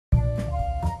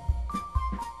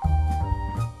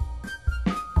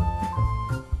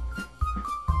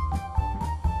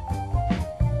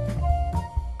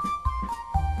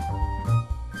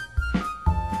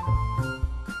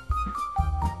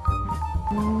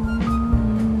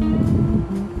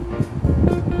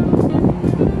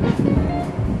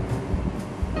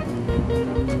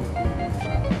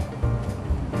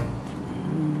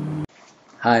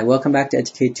Hi, welcome back to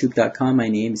EducateTube.com. My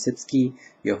name is Sipsky,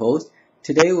 your host.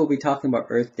 Today we'll be talking about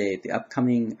Earth Day, the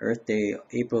upcoming Earth Day,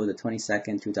 April the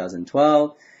 22nd,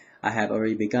 2012. I have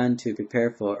already begun to prepare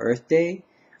for Earth Day.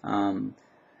 For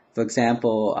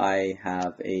example, I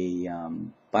have a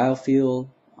biofuel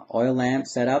oil lamp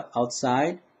set up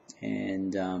outside,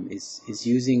 and is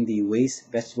using the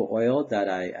waste vegetable oil that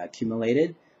I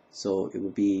accumulated. So it will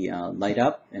be light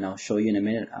up, and I'll show you in a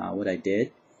minute what I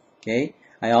did. Okay.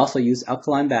 I also use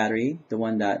alkaline battery, the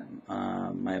one that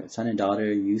my son and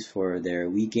daughter use for their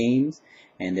Wii games,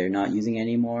 and they're not using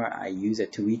anymore. I use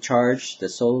it to recharge the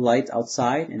Solarlight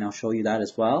outside, and I'll show you that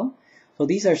as well. So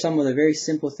these are some of the very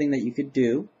simple things that you could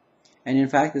do. And in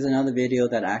fact, there's another video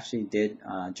that I actually did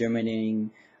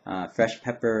germinating fresh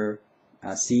pepper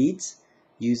seeds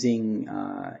using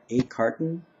 8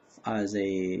 carton as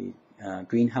a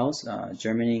greenhouse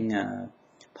germinating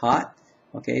pot.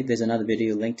 Okay, there's another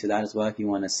video linked to that as well if you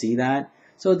want to see that.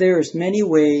 So there's many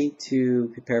ways to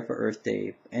prepare for Earth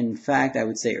Day. In fact, I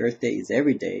would say Earth Day is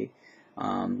every day.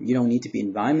 You don't need to be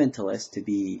environmentalist to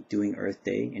be doing Earth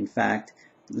Day. In fact,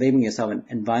 labeling yourself an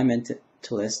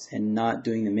environmentalist and not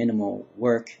doing the minimal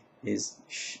work is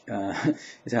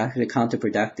actually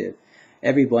counterproductive.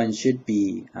 Everyone should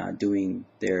be doing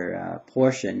their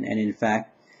portion, and in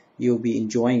fact, you'll be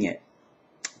enjoying it.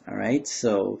 All right,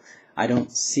 so I don't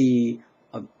see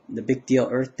the big deal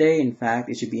Earth Day. In fact,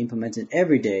 it should be implemented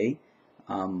every day.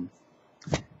 And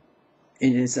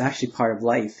it's actually part of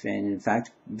life, and in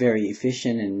fact very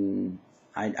efficient, and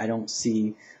I don't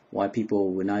see why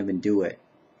people would not even do it.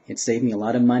 It saved me a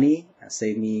lot of money, it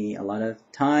saved me a lot of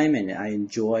time, and I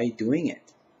enjoy doing it.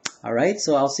 Alright,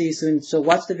 so I'll see you soon. So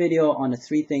watch the video on the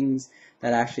 3 things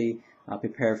that actually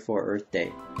prepare for Earth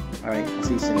Day. Alright, I'll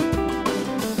see you soon.